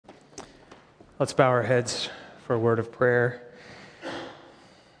Let's bow our heads for a word of prayer.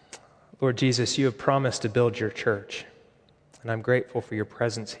 Lord Jesus, you have promised to build your church, and I'm grateful for your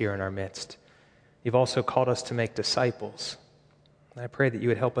presence here in our midst. You've also called us to make disciples, and I pray that you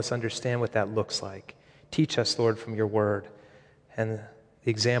would help us understand what that looks like. Teach us, Lord, from your word and the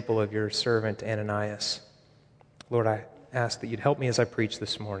example of your servant Ananias. Lord, I ask that you'd help me as I preach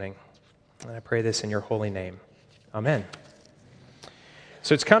this morning, and I pray this in your holy name. Amen.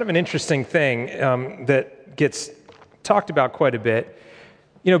 So it's kind of an interesting thing that gets talked about quite a bit.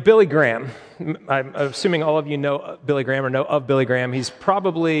 You know, Billy Graham, I'm assuming all of you know Billy Graham or know of Billy Graham. He's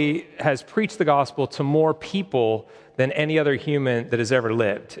probably has preached the gospel to more people than any other human that has ever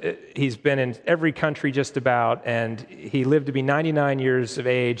lived. He's been in every country just about, and he lived to be 99 years of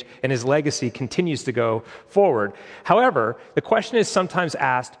age, and his legacy continues to go forward. However, the question is sometimes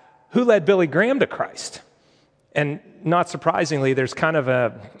asked, who led Billy Graham to Christ? And not surprisingly, there's kind of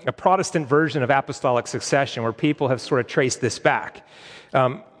a Protestant version of apostolic succession where people have sort of traced this back.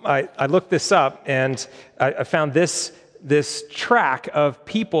 I looked this up, and I found this track of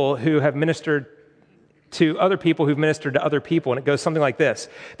people who have ministered to other people who've ministered to other people, and it goes something like this.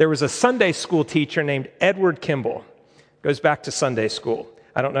 There was a Sunday school teacher named Edward Kimball. Goes back to Sunday school.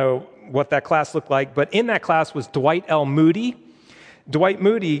 I don't know what that class looked like, but in that class was Dwight L. Moody. Dwight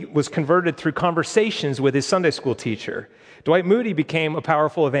Moody was converted through conversations with his Sunday school teacher. Dwight Moody became a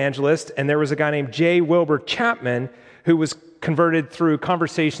powerful evangelist, and there was a guy named J. Wilbur Chapman who was converted through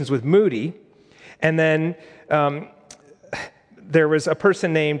conversations with Moody. And then there was a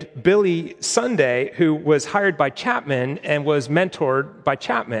person named Billy Sunday who was hired by Chapman and was mentored by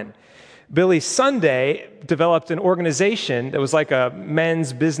Chapman. Billy Sunday developed an organization that was like a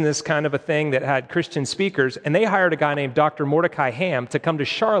men's business kind of a thing that had Christian speakers, and they hired a guy named Dr. Mordecai Ham to come to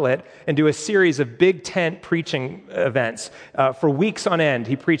Charlotte and do a series of big tent preaching events. For weeks on end,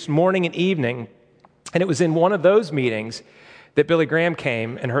 he preached morning and evening, and it was in one of those meetings that Billy Graham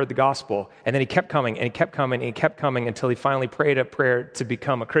came and heard the gospel, and then he kept coming, and he kept coming, and he kept coming until he finally prayed a prayer to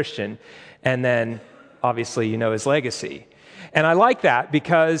become a Christian, and then, obviously, you know his legacy. And I like that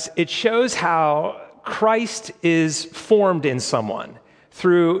because it shows how Christ is formed in someone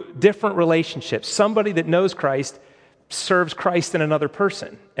through different relationships. Somebody that knows Christ serves Christ in another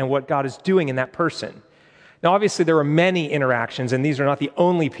person and what God is doing in that person. Now, obviously, there are many interactions, and these are not the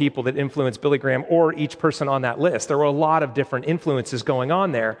only people that influenced Billy Graham or each person on that list. There were a lot of different influences going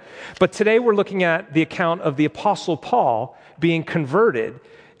on there. But today we're looking at the account of the Apostle Paul being converted,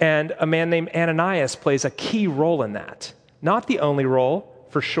 and a man named Ananias plays a key role in that. Not the only role,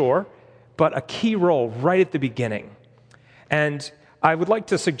 for sure, but a key role right at the beginning. And I would like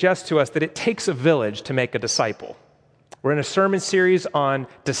to suggest to us that it takes a village to make a disciple. We're in a sermon series on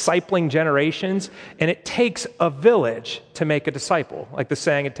discipling generations, and it takes a village to make a disciple. Like the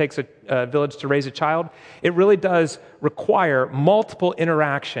saying, it takes a village to raise a child. It really does require multiple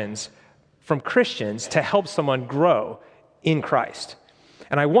interactions from Christians to help someone grow in Christ.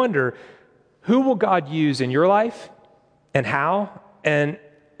 And I wonder, who will God use in your life? And how? And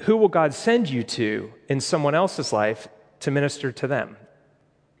who will God send you to in someone else's life to minister to them?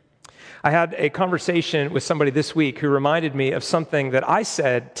 I had a conversation with somebody this week who reminded me of something that I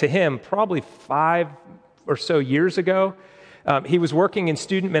said to him probably 5 or so years ago. He was working in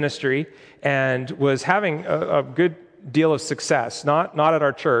student ministry and was having a good deal of success, not at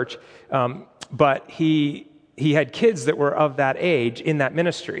our church, but he had kids that were of that age in that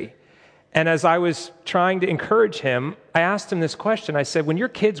ministry. And as I was trying to encourage him, I asked him this question. I said, when your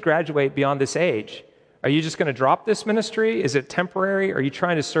kids graduate beyond this age, are you just going to drop this ministry? Is it temporary? Are you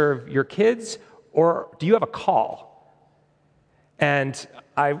trying to serve your kids? Or do you have a call? And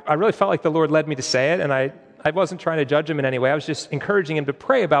I really felt like the Lord led me to say it, and I wasn't trying to judge him in any way. I was just encouraging him to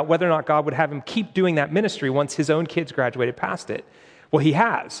pray about whether or not God would have him keep doing that ministry once his own kids graduated past it. Well, he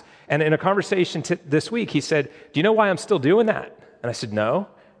has. And in a conversation this week, he said, do you know why I'm still doing that? And I said, no.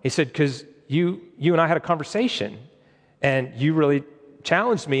 He said, because you and I had a conversation, and you really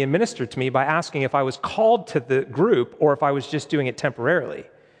challenged me and ministered to me by asking if I was called to the group or if I was just doing it temporarily.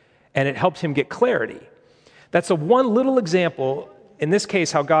 And it helped him get clarity. That's one little example, in this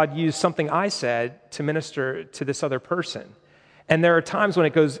case, how God used something I said to minister to this other person. And there are times when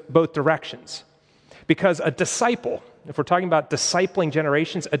it goes both directions. Because a disciple, if we're talking about discipling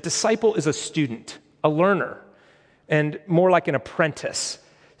generations, a disciple is a student, a learner, and more like an apprentice.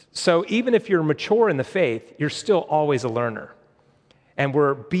 So even if you're mature in the faith, you're still always a learner. And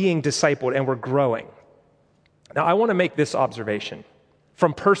we're being discipled and we're growing. Now, I want to make this observation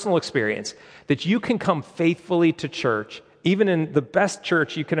from personal experience, that you can come faithfully to church, even in the best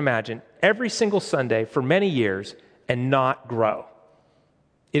church you can imagine, every single Sunday for many years and not grow.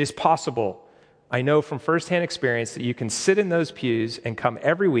 It is possible I know from firsthand experience that you can sit in those pews and come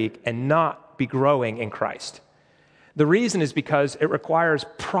every week and not be growing in Christ. The reason is because it requires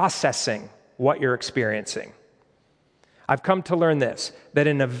processing what you're experiencing. I've come to learn this, that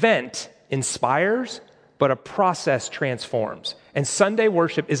an event inspires, but a process transforms. And Sunday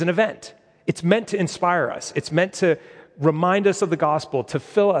worship is an event. It's meant to inspire us. It's meant to remind us of the gospel, to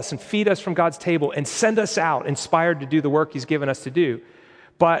fill us and feed us from God's table and send us out inspired to do the work he's given us to do.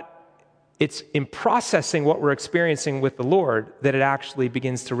 But it's in processing what we're experiencing with the Lord that it actually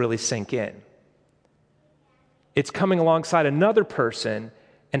begins to really sink in. It's coming alongside another person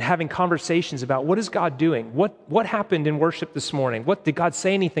and having conversations about what is God doing? What happened in worship this morning? Did God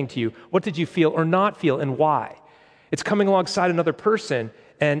say anything to you? What did you feel or not feel, and why? It's coming alongside another person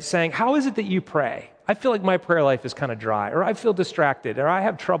and saying, how is it that you pray? I feel like my prayer life is kind of dry, or I feel distracted, or I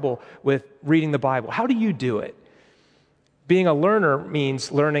have trouble with reading the Bible. How do you do it? Being a learner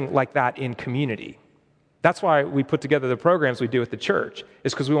means learning like that in community. That's why we put together the programs we do at the church,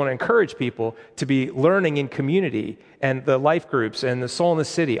 is because we want to encourage people to be learning in community, and the life groups and the Soul in the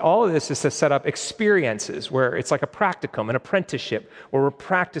City. All of this is to set up experiences where it's like a practicum, an apprenticeship, where we're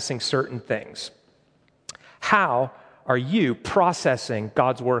practicing certain things. How are you processing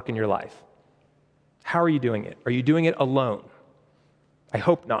God's work in your life? How are you doing it? Are you doing it alone? I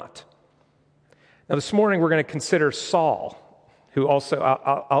hope not. Now, this morning we're going to consider Saul, who also,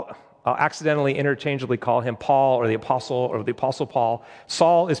 I'll accidentally interchangeably call him Paul or the Apostle Paul.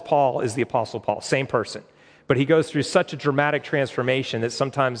 Saul is the Apostle Paul, same person. But he goes through such a dramatic transformation that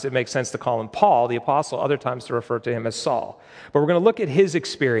sometimes it makes sense to call him Paul, the Apostle, other times to refer to him as Saul. But we're going to look at his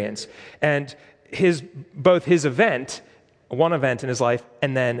experience and both his event, one event in his life,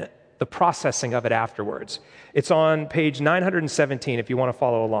 and then the processing of it afterwards. It's on page 917 if you want to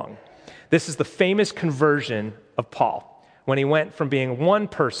follow along. This is the famous conversion of Paul, when he went from being one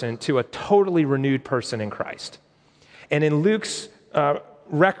person to a totally renewed person in Christ. And in Luke's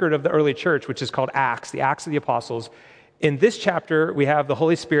record of the early church, which is called Acts, the Acts of the Apostles, in this chapter, we have the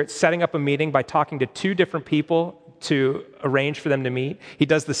Holy Spirit setting up a meeting by talking to two different people to arrange for them to meet. He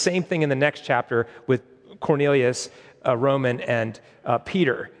does the same thing in the next chapter with Cornelius, Roman, and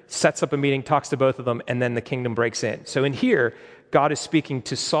Peter. Sets up a meeting, talks to both of them, and then the kingdom breaks in. So in here, God is speaking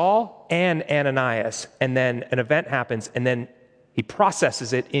to Saul and Ananias, and then an event happens, and then he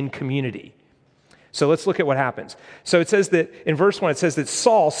processes it in community. So let's look at what happens. So it says that in verse 1, it says that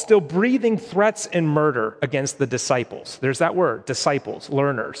Saul, still breathing threats and murder against the disciples. There's that word, disciples,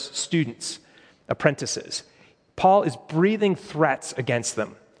 learners, students, apprentices. Paul is breathing threats against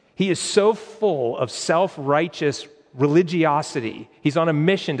them. He is so full of self-righteous religiosity. He's on a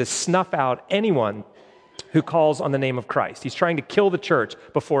mission to snuff out anyone who calls on the name of Christ. He's trying to kill the church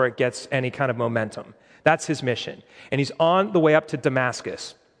before it gets any kind of momentum. That's his mission. And he's on the way up to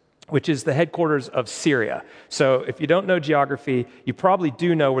Damascus, which is the headquarters of Syria. So if you don't know geography, you probably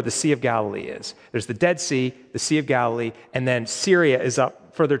do know where the Sea of Galilee is. There's the Dead Sea, the Sea of Galilee, and then Syria is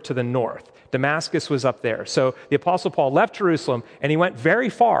up further to the north. Damascus was up there. So the Apostle Paul left Jerusalem, and he went very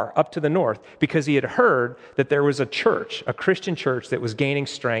far up to the north because he had heard that there was a church, a Christian church, that was gaining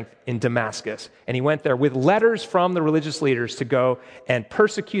strength in Damascus. And he went there with letters from the religious leaders to go and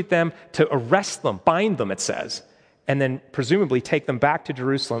persecute them, to arrest them, bind them, it says, and then presumably take them back to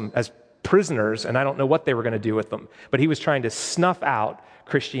Jerusalem as prisoners, and I don't know what they were going to do with them. But he was trying to snuff out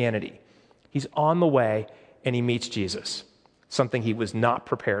Christianity. He's on the way, and he meets Jesus, something he was not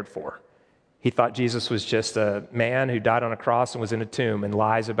prepared for. He thought Jesus was just a man who died on a cross and was in a tomb, and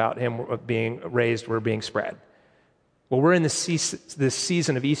lies about him being raised were being spread. Well, we're in this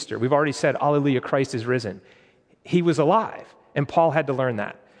season of Easter. We've already said, Alleluia, Christ is risen. He was alive, and Paul had to learn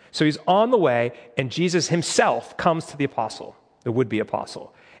that. So he's on the way, and Jesus himself comes to the apostle, the would-be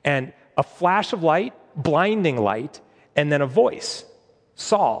apostle. And a flash of light, blinding light, and then a voice.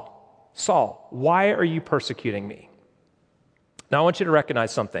 Saul, Saul, why are you persecuting me? Now I want you to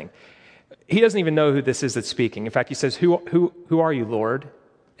recognize something. He doesn't even know who this is that's speaking. In fact, he says, who are you, Lord?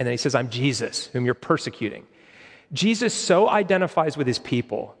 And then he says, I'm Jesus, whom you're persecuting. Jesus so identifies with his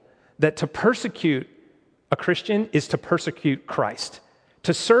people that to persecute a Christian is to persecute Christ.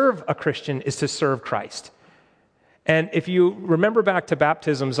 To serve a Christian is to serve Christ. And if you remember back to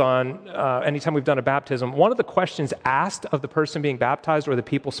baptisms on anytime we've done a baptism, one of the questions asked of the person being baptized or the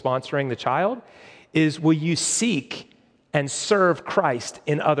people sponsoring the child is, will you seek and serve Christ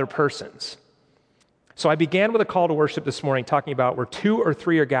in other persons? So I began with a call to worship this morning talking about where 2 or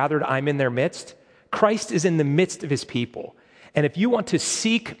 3 are gathered, I'm in their midst. Christ is in the midst of his people. And if you want to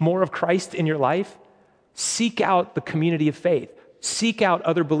seek more of Christ in your life, seek out the community of faith. Seek out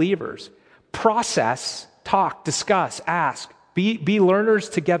other believers. Process, talk, discuss, ask. Be learners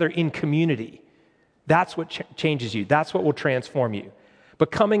together in community. That's what changes you. That's what will transform you.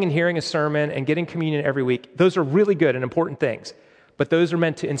 But coming and hearing a sermon and getting communion every week, those are really good and important things. But those are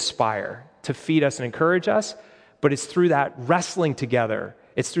meant to inspire, to feed us and encourage us. But it's through that wrestling together,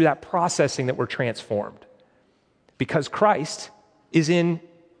 it's through that processing that we're transformed. Because Christ is in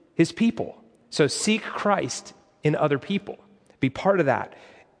his people. So seek Christ in other people. Be part of that.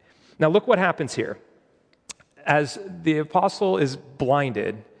 Now look what happens here. As the apostle is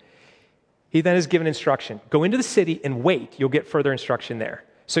blinded, he then is given instruction. Go into the city and wait. You'll get further instruction there.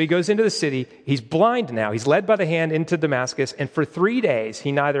 So he goes into the city. He's blind now. He's led by the hand into Damascus. And for 3 days,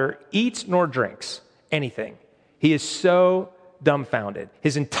 he neither eats nor drinks anything. He is so dumbfounded.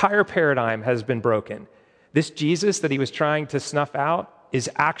 His entire paradigm has been broken. This Jesus that he was trying to snuff out is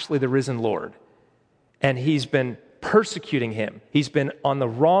actually the risen Lord. And he's been persecuting him. He's been on the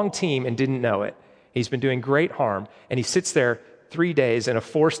wrong team and didn't know it. He's been doing great harm. And he sits there 3 days in a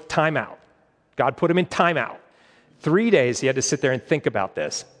forced timeout. God put him in timeout. 3 days he had to sit there and think about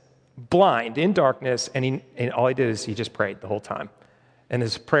this. Blind, in darkness, and all he did is he just prayed the whole time. And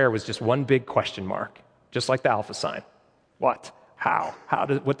his prayer was just one big question mark, just like the alpha sign. What? How?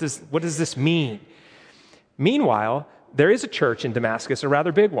 What does this mean? Meanwhile, there is a church in Damascus, a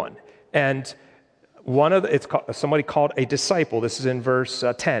rather big one. And somebody called a disciple. This is in verse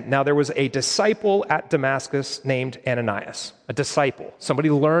 10. Now there was a disciple at Damascus named Ananias, a disciple, somebody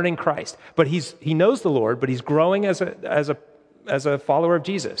learning Christ. But he knows the Lord, but he's growing as a follower of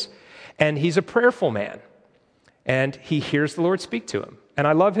Jesus. And he's a prayerful man. And he hears the Lord speak to him. And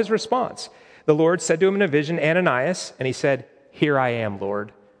I love his response. The Lord said to him in a vision, Ananias, and he said, "Here I am,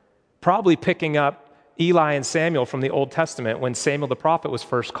 Lord." Probably picking up Eli and Samuel from the Old Testament when Samuel the prophet was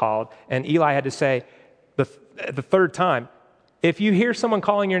first called, and Eli had to say the third time, "If you hear someone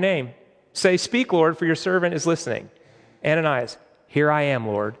calling your name, say, 'Speak, Lord, for your servant is listening.'" Ananias, "Here I am,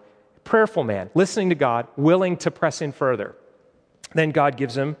 Lord." Prayerful man, listening to God, willing to press in further. Then God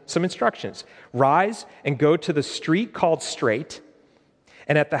gives him some instructions. Rise and go to the street called Straight,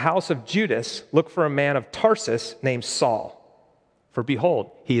 and at the house of Judas, look for a man of Tarsus named Saul. For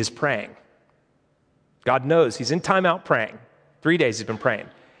behold, he is praying. God knows he's in timeout praying. 3 days he's been praying.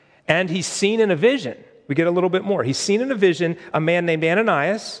 And he's seen in a vision. We get a little bit more. He's seen in a vision a man named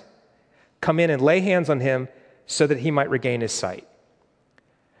Ananias come in and lay hands on him so that he might regain his sight.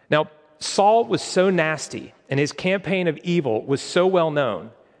 Now, Saul was so nasty and his campaign of evil was so well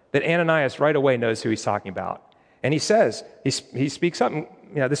known that Ananias right away knows who he's talking about. And he says, he speaks up, and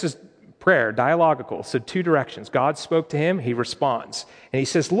this is prayer, dialogical, so 2 directions. God spoke to him, he responds. And he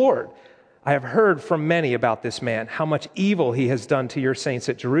says, "Lord, I have heard from many about this man, how much evil he has done to your saints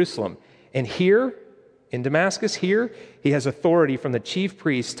at Jerusalem. And here, in Damascus, here, he has authority from the chief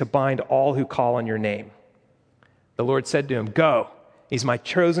priests to bind all who call on your name." The Lord said to him, "Go, he's my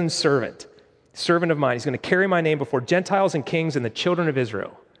chosen servant of mine. He's going to carry my name before Gentiles and kings and the children of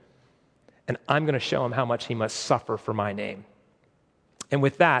Israel. And I'm going to show him how much he must suffer for my name." And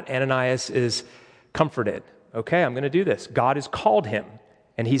with that, Ananias is comforted. Okay, I'm going to do this. God has called him,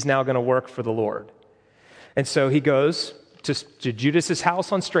 and he's now going to work for the Lord. And so he goes to Judas's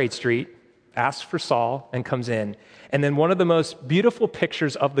house on Straight Street, asks for Saul, and comes in. And then one of the most beautiful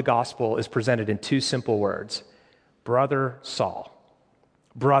pictures of the gospel is presented in 2 simple words. Brother Saul.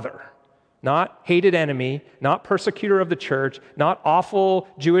 Brother. Not hated enemy, not persecutor of the church, not awful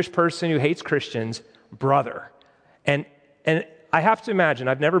Jewish person who hates Christians. Brother. And I have to imagine,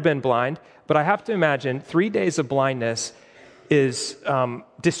 I've never been blind, but I have to imagine 3 days of blindness is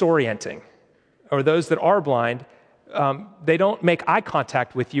disorienting. Or those that are blind, they don't make eye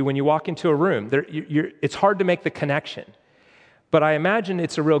contact with you when you walk into a room. It's hard to make the connection. But I imagine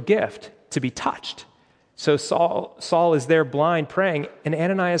it's a real gift to be touched. So Saul is there blind praying, and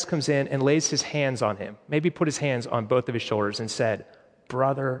Ananias comes in and lays his hands on him, maybe put his hands on both of his shoulders and said,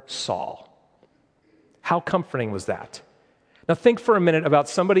 "Brother Saul." How comforting was that? Now think for a minute about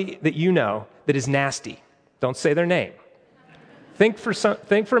somebody that you know that is nasty. Don't say their name. Think for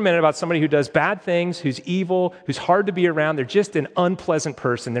a minute about somebody who does bad things, who's evil, who's hard to be around. They're just an unpleasant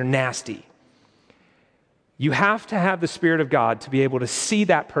person. They're nasty. You have to have the Spirit of God to be able to see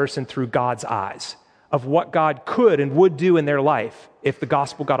that person through God's eyes of what God could and would do in their life if the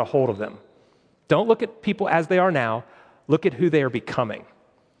gospel got a hold of them. Don't look at people as they are now. Look at who they are becoming.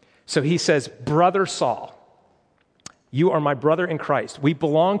 So he says, "Brother Saul, you are my brother in Christ. We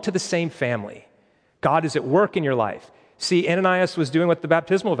belong to the same family. God is at work in your life." See, Ananias was doing what the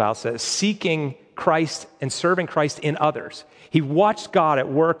baptismal vow says, seeking Christ and serving Christ in others. He watched God at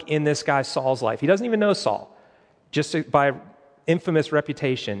work in this guy Saul's life. He doesn't even know Saul, just by infamous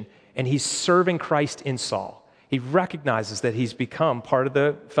reputation, and he's serving Christ in Saul. He recognizes that he's become part of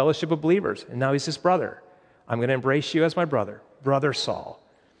the fellowship of believers, and now he's his brother. I'm going to embrace you as my brother, Brother Saul.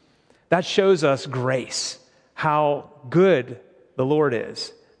 That shows us grace, how good the Lord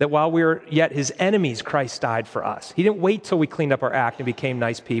is, that while we were yet his enemies, Christ died for us. He didn't wait till we cleaned up our act and became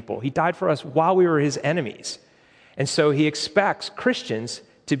nice people. He died for us while we were his enemies. And so he expects Christians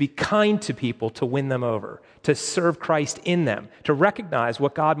to be kind to people, to win them over, to serve Christ in them, to recognize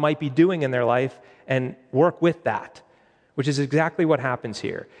what God might be doing in their life and work with that, which is exactly what happens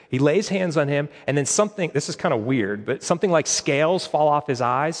here. He lays hands on him, and then something, this is kind of weird, but something like scales fall off his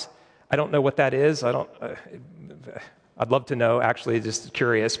eyes. I don't know what that is. I'd love to know, actually, just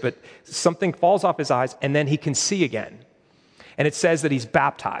curious, but something falls off his eyes, and then he can see again. And it says that he's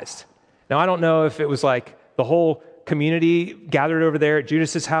baptized. Now, I don't know if it was like the whole community gathered over there at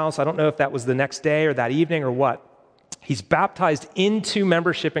Judas's house. I don't know if that was the next day or that evening or what. He's baptized into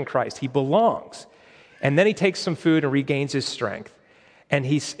membership in Christ. He belongs. And then he takes some food and regains his strength. And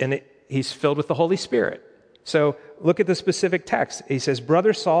he's filled with the Holy Spirit. So look at the specific text. He says,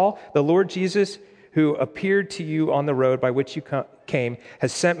 Brother Saul, the Lord Jesus, who appeared to you on the road by which you came,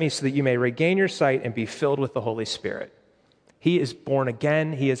 has sent me so that you may regain your sight and be filled with the Holy Spirit. He is born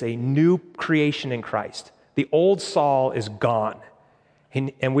again. He is a new creation in Christ. The old Saul is gone.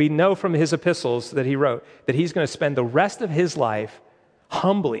 And we know from his epistles that he wrote that he's going to spend the rest of his life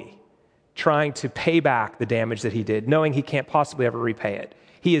humbly trying to pay back the damage that he did, knowing he can't possibly ever repay it.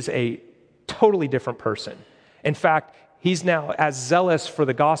 He is a totally different person. In fact, he's now as zealous for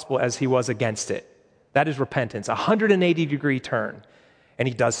the gospel as he was against it. That is repentance, a 180-degree turn. And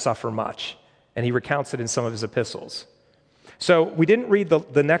he does suffer much. And he recounts it in some of his epistles. So we didn't read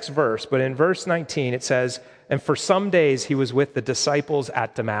the next verse, but in verse 19 it says, and for some days he was with the disciples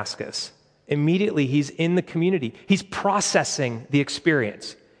at Damascus. Immediately he's in the community. He's processing the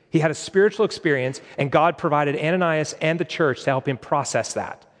experience. He had a spiritual experience, and God provided Ananias and the church to help him process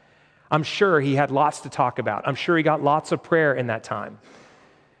that. I'm sure he had lots to talk about. I'm sure he got lots of prayer in that time.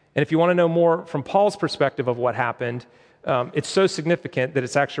 And if you want to know more from Paul's perspective of what happened, it's so significant that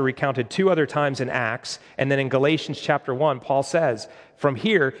it's actually recounted 2 other times in Acts. And then in Galatians chapter 1, Paul says, from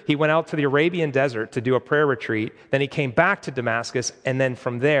here, he went out to the Arabian desert to do a prayer retreat. Then he came back to Damascus. And then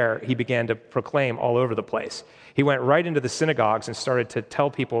from there, he began to proclaim all over the place. He went right into the synagogues and started to tell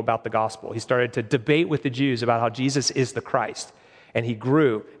people about the gospel. He started to debate with the Jews about how Jesus is the Christ. And he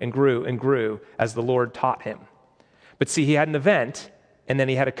grew and grew and grew as the Lord taught him. But see, he had an event, and then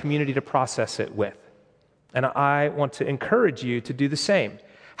he had a community to process it with. And I want to encourage you to do the same.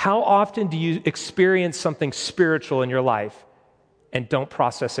 How often do you experience something spiritual in your life and don't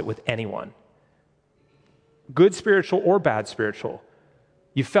process it with anyone? Good spiritual or bad spiritual.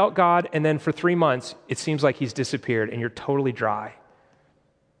 You felt God, and then for 3 months, it seems like he's disappeared, and you're totally dry.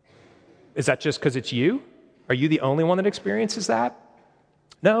 Is that just because it's you? Are you the only one that experiences that?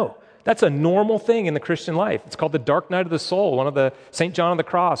 No. That's a normal thing in the Christian life. It's called the dark night of the soul. One of the St. John of the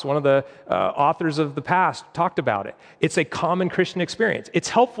Cross, one of the authors of the past talked about it. It's a common Christian experience. It's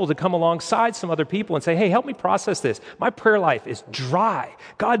helpful to come alongside some other people and say, hey, help me process this. My prayer life is dry.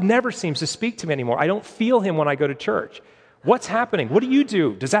 God never seems to speak to me anymore. I don't feel him when I go to church. What's happening? What do you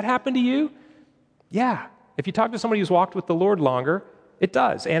do? Does that happen to you? Yeah. If you talk to somebody who's walked with the Lord longer, it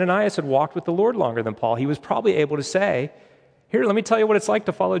does. Ananias had walked with the Lord longer than Paul. He was probably able to say, here, let me tell you what it's like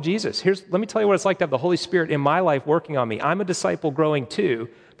to follow Jesus. Let me tell you what it's like to have the Holy Spirit in my life working on me. I'm a disciple growing too,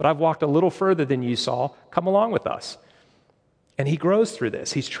 but I've walked a little further than you, Saul. Come along with us. And he grows through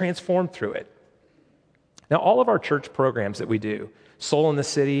this. He's transformed through it. Now, all of our church programs that we do, Soul in the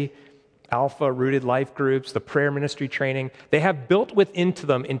City, Alpha, Rooted Life Groups, the prayer ministry training, they have built within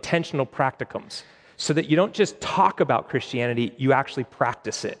them intentional practicums so that you don't just talk about Christianity, you actually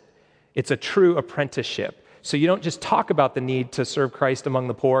practice it. It's a true apprenticeship. So you don't just talk about the need to serve Christ among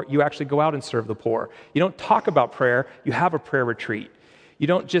the poor, you actually go out and serve the poor. You don't talk about prayer, you have a prayer retreat. You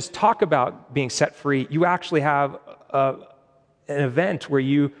don't just talk about being set free, you actually have an event where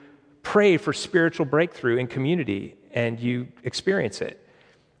you pray for spiritual breakthrough in community and you experience it.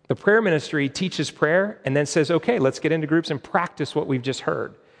 The prayer ministry teaches prayer and then says, okay, let's get into groups and practice what we've just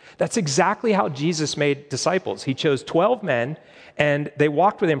heard. That's exactly how Jesus made disciples. He chose 12 men and they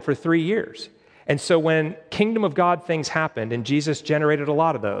walked with him for 3 years. And so when kingdom of God things happened, and Jesus generated a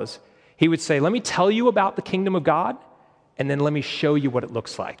lot of those, he would say, let me tell you about the kingdom of God, and then let me show you what it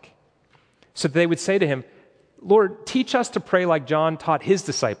looks like. So they would say to him, Lord, teach us to pray like John taught his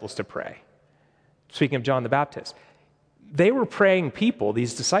disciples to pray. Speaking of John the Baptist. They were praying people,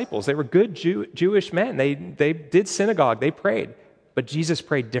 these disciples. They were good Jewish men. They did synagogue, they prayed. But Jesus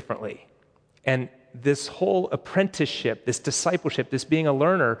prayed differently. And this whole apprenticeship, this discipleship, this being a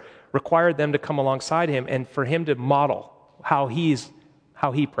learner, required them to come alongside him and for him to model how he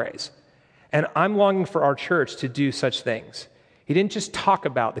prays. And I'm longing for our church to do such things. He didn't just talk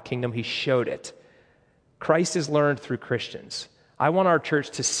about the kingdom, he showed it. Christ is learned through Christians. I want our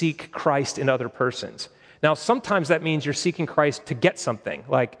church to seek Christ in other persons. Now, sometimes that means you're seeking Christ to get something,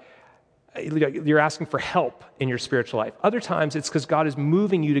 like you're asking for help in your spiritual life. Other times it's because God is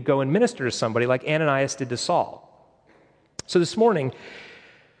moving you to go and minister to somebody like Ananias did to Saul. So this morning,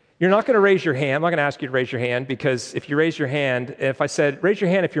 you're not going to raise your hand. I'm not going to ask you to raise your hand, because if you raise your hand, if I said, raise your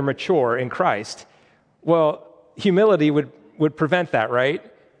hand if you're mature in Christ, well, humility would prevent that, right?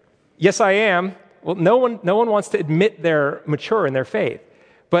 Yes, I am. Well, no one wants to admit they're mature in their faith.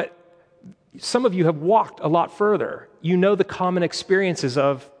 But some of you have walked a lot further. You know the common experiences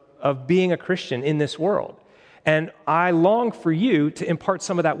of being a Christian in this world. And I long for you to impart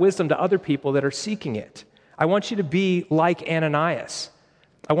some of that wisdom to other people that are seeking it. I want you to be like Ananias.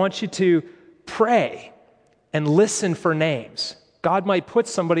 I want you to pray and listen for names. God might put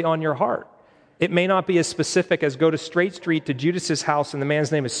somebody on your heart. It may not be as specific as go to Straight Street to Judas's house and the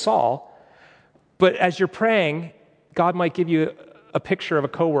man's name is Saul, but as you're praying, God might give you a picture of a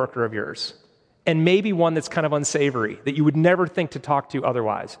coworker of yours, and maybe one that's kind of unsavory, that you would never think to talk to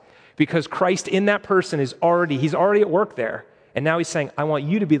otherwise, because Christ in that person he's already at work there, and now he's saying, I want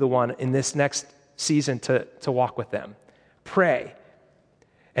you to be the one in this next season to walk with them. Pray.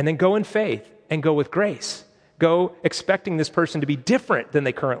 And then go in faith and go with grace. Go expecting this person to be different than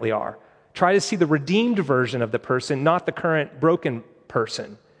they currently are. Try to see the redeemed version of the person, not the current broken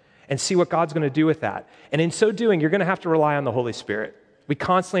person, and see what God's going to do with that. And in so doing, you're going to have to rely on the Holy Spirit. We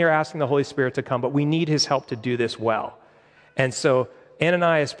constantly are asking the Holy Spirit to come, but we need his help to do this well. And so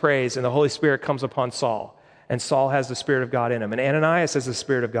Ananias prays, and the Holy Spirit comes upon Saul, and Saul has the Spirit of God in him, and Ananias has the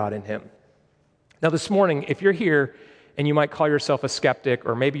Spirit of God in him. Now this morning, if you're here and you might call yourself a skeptic,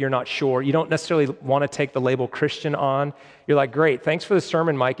 or maybe you're not sure, you don't necessarily want to take the label Christian on, you're like, great, thanks for the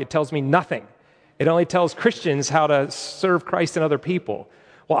sermon, Mike. It tells me nothing. It only tells Christians how to serve Christ and other people.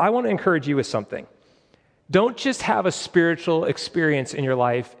 Well, I want to encourage you with something. Don't just have a spiritual experience in your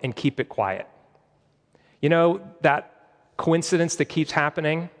life and keep it quiet. You know, that coincidence that keeps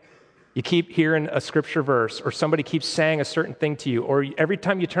happening? You keep hearing a scripture verse, or somebody keeps saying a certain thing to you, or every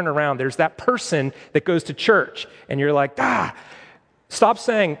time you turn around, there's that person that goes to church, and you're like, stop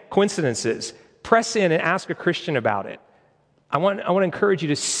saying coincidences. Press in and ask a Christian about it. I want to encourage you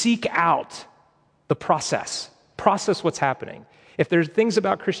to seek out the process what's happening. If there's things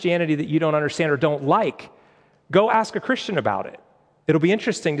about Christianity that you don't understand or don't like, go ask a Christian about it. It'll be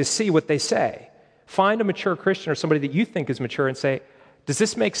interesting to see what they say. Find a mature Christian or somebody that you think is mature and say, does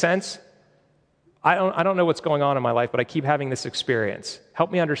this make sense? I don't know what's going on in my life, but I keep having this experience.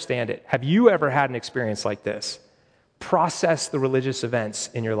 Help me understand it. Have you ever had an experience like this? Process the religious events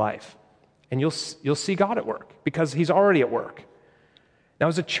in your life, and you'll see God at work, because he's already at work. Now,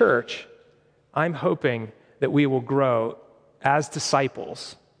 as a church, I'm hoping that we will grow as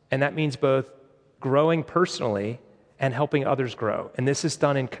disciples, and that means both growing personally and helping others grow, and this is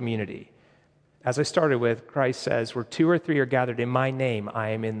done in community. As I started with, Christ says, where 2 or 3 are gathered in my name, I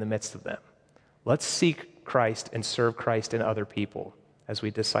am in the midst of them. Let's seek Christ and serve Christ in other people as we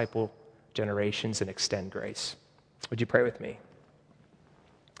disciple generations and extend grace. Would you pray with me?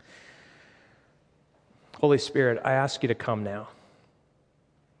 Holy Spirit, I ask you to come now.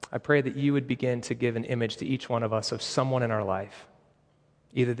 I pray that you would begin to give an image to each one of us of someone in our life,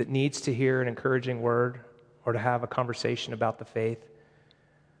 either that needs to hear an encouraging word or to have a conversation about the faith,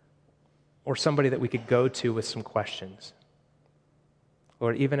 or somebody that we could go to with some questions.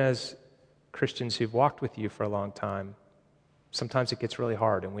 Lord, even as Christians who've walked with you for a long time, sometimes it gets really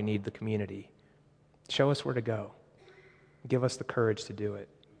hard and we need the community. Show us where to go. Give us the courage to do it.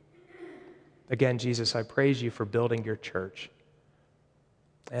 Again, Jesus, I praise you for building your church.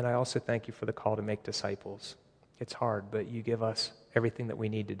 And I also thank you for the call to make disciples. It's hard, but you give us everything that we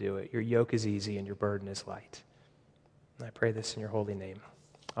need to do it. Your yoke is easy and your burden is light. And I pray this in your holy name.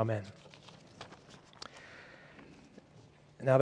 Amen.